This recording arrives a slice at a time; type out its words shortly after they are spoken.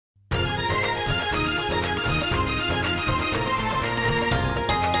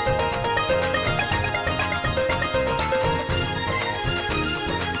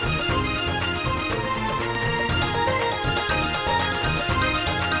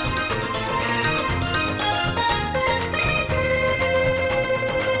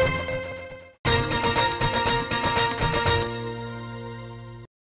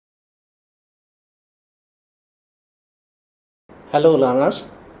Hello learners,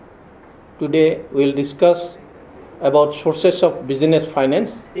 today we will discuss about sources of business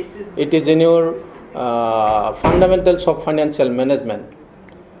finance. It is in your fundamentals of financial management.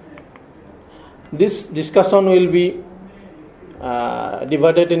 This discussion will be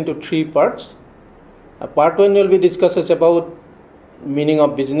divided into three parts. Part 1 will be discusses about meaning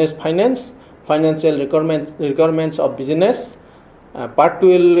of business finance, financial requirements of business. Part 2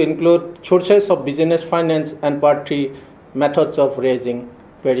 will include sources of business finance, and part 3 methods of raising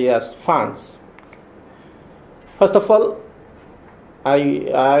various funds. First of all,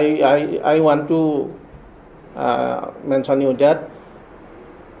 I want to mention you that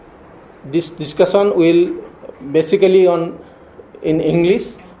this discussion will basically on in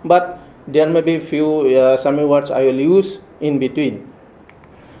English, but there may be few some words I will use in between.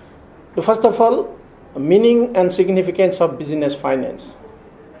 So first of all, meaning and significance of business finance.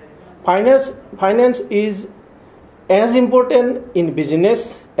 Finance is as important in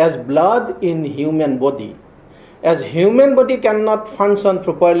business as blood in human body. As human body cannot function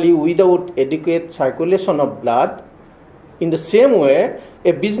properly without adequate circulation of blood, in the same way,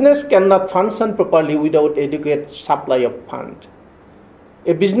 a business cannot function properly without adequate supply of fund.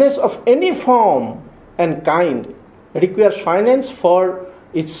 A business of any form and kind requires finance for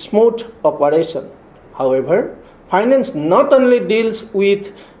its smooth operation. However, finance not only deals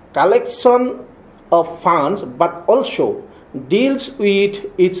with collection of funds but also deals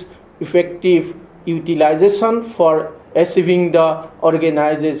with its effective utilization for achieving the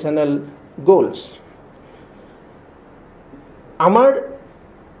organizational goals. Amar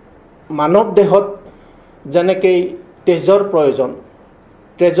manav dehot janeke tejor proyojon,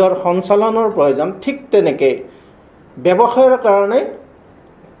 tejor honsalonor proyojon, thik teneke ব্যবসায়ৰ কাৰণে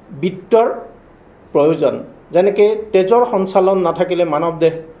বিত্তৰ প্ৰয়োজন। যেনেকৈ তেজৰ সঞ্চালন নাথাকিলে মানৱ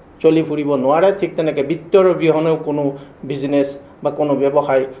দেহ চলি ফুৰিব নোৱাৰে, ঠিক তেনেকৈ বিত্তৰ অবিহনেও কোনো বিজনেছ বা কোনো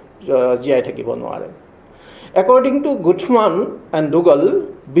ব্যৱসায় জীয়াই থাকিব নোৱাৰে। According to Gutman and Dougal,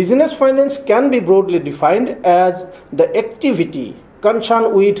 business finance can be broadly defined as the activity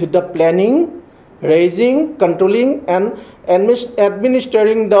concerned with the planning, raising, controlling, and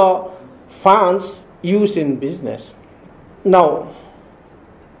administering the funds used in business. Now,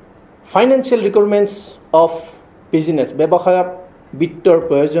 financial requirements of business, ব্যবসায়ৰ বিত্তৰ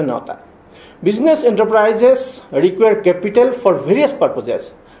প্ৰয়োজনীয়তা. Business enterprises require capital for various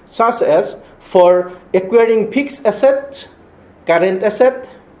purposes, such as for acquiring fixed assets, current assets,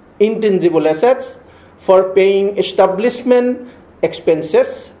 intangible assets, for paying establishment expenses,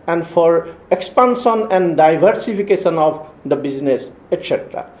 and for expansion and diversification of the business, etc.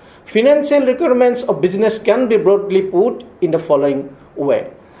 Financial requirements of business can be broadly put in the following way.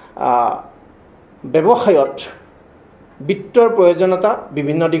 ব্যৱসায়ত বিত্তৰ প্ৰয়োজনীয়তা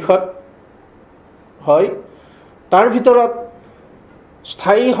বিভিন্ন দিশত হয়। তাৰ ভিতৰত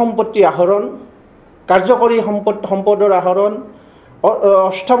স্থায়ী সম্পত্তি আহৰণ, কাৰ্যকৰী সম্পদৰ আহৰণ,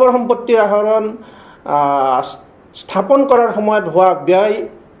 অস্থাৱৰ সম্পত্তিৰ আহৰণ, স্থাপন কৰাৰ সময়ত হোৱা ব্যয়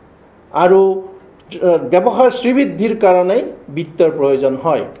আৰু ব্যৱসায় শ্ৰীবৃদ্ধিৰ কাৰণে বিত্তৰ প্ৰয়োজন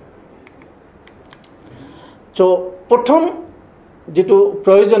হয়। So, প্ৰথম যেটো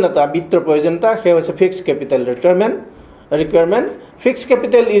প্ৰয়োজনীয়তা বিত্তৰ প্ৰয়োজনীয়তা সেই হৈছে fixed capital requirement. Fixed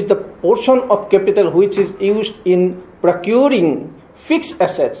capital is the portion of capital which is used in procuring fixed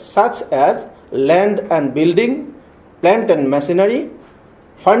assets such as land and building, plant and machinery,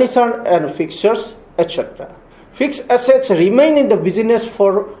 furniture and fixtures, etc. Fixed assets remain in the business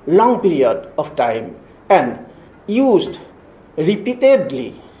for long period of time and used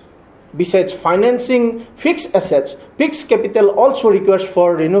repeatedly. Besides financing fixed assets, fixed capital also requires for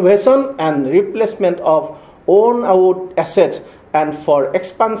renovation and replacement of worn-out assets and for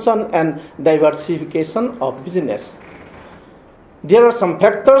expansion and diversification of business. There are some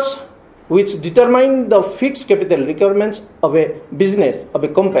factors which determine the fixed capital requirements of a business, of a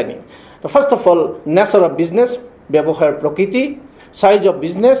company. First of all, nature of business, ব্যবসায়ৰ প্ৰকৃতি, size of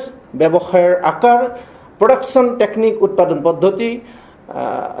business, ব্যৱসায়ৰ আকাৰ, production technique, উৎপাদন পদ্ধতি,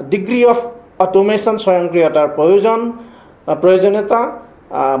 degree of automation, স্বয়ংক্ৰিয়তাৰ প্ৰয়োজনীয়তা,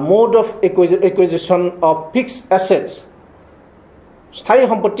 mode of acquisition of fixed assets, স্থায়ী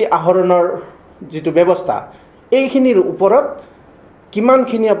সম্পত্তি আহৰণৰ যেটো ব্যৱস্থা, এইখিনিৰ ওপৰত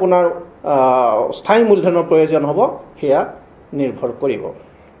কিমানখিনি আপোনাৰ স্থায়ী মূলধনৰ প্ৰয়োজন হ'ব হেয়া নিৰ্ভৰ কৰিব।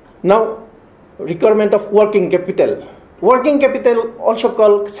 Now, requirement of working capital. Working capital, also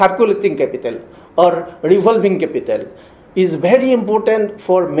called circulating capital or revolving capital, is very important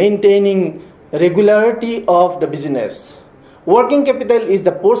for maintaining regularity of the business. Working capital is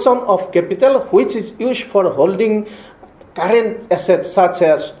the portion of capital which is used for holding current assets such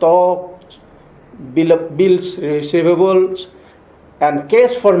as stock, bills, receivables, and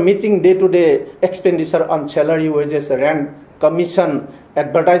cash for meeting day-to-day expenditure on salary, wages, rent, commission,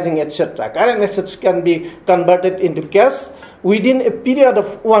 advertising, etc. Current assets can be converted into cash within a period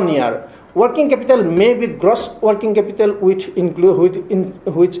of 1 year. Working capital may be gross working capital, which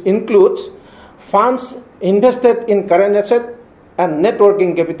includes funds invested in current asset, and net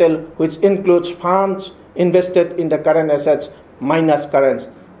working capital, which includes funds invested in the current assets minus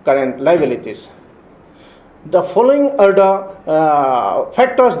current liabilities. The following are the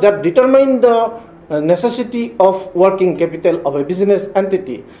factors that determine the necessity of working capital of a business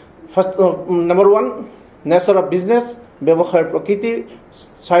entity. First, number one, nature of business, ব্যবসায়ৰ প্ৰকৃতি,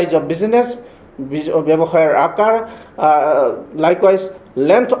 size of business, ব্যবসায়ৰ আকাৰ, likewise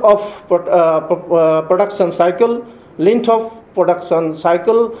length of production cycle, length of production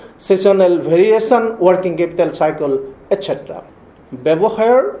cycle, seasonal variation, working capital cycle, etc.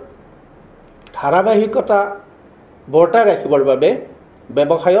 ব্যৱসায়ৰ ধাৰাবাহিকতা বৰ্তাই ৰাখিবৰ বাবে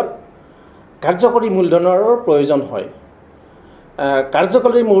ব্যৱসায়ত কাৰ্যকৰী মূলধনৰ প্ৰয়োজন হয়।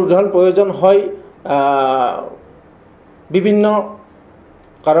 কাৰ্যকৰী মূলধন প্ৰয়োজন হয় বিভিন্ন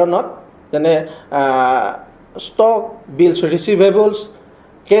কাৰণত, যেনে stock, bills, receivables,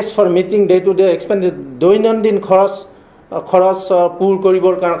 cash for meeting day-to-day expenditure, দৈনন্দিন খৰচ পূৰ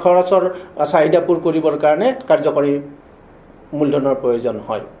কৰিবৰ কাৰণে, খৰচৰ চাহিদা পূৰ কৰিবৰ কাৰণে কাৰ্যকৰী মূলধনৰ প্ৰয়োজন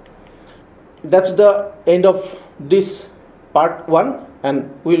হয়। That's the end of this part 1, and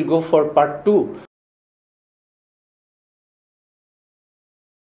we'll go for part 2.